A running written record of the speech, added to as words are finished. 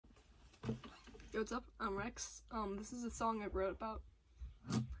Yo, what's up? I'm Rex. This is a song I wrote about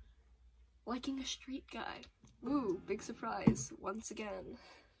liking a straight guy. Woo, big surprise. Once again,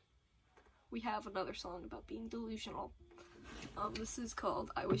 we have another song about being delusional. This is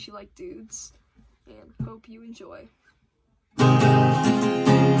called I Wish You Liked Dudes, and hope you enjoy.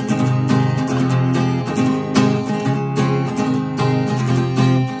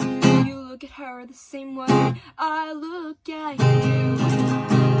 You look at her the same way I look at you.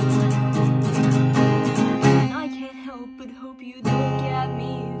 I can't help but hope you look at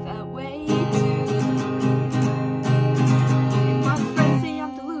me that way too. And my friends say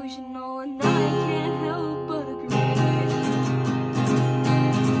I'm delusional, and I can't help but agree,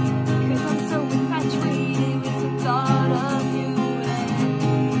 'cause I'm so infatuated with the thought of you and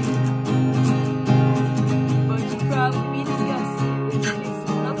me. But you'd probably be disgusted with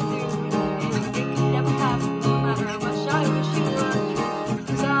kissing another dude, and it could never happen, no matter how much I wish you were true.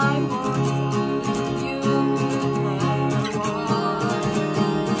 'Cause I want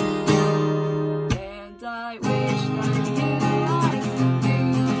I wish that you liked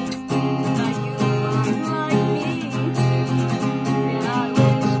dudes, that you might like me too. Yeah, I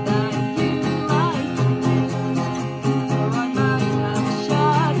wish that you liked dudes, so I might have a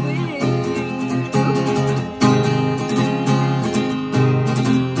shot with you.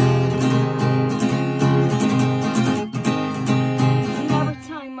 And every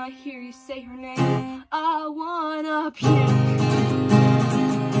time I hear you say her name, I wanna puke.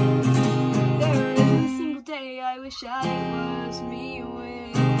 I wish I was me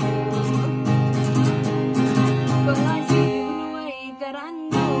with you, but I see you in a way that I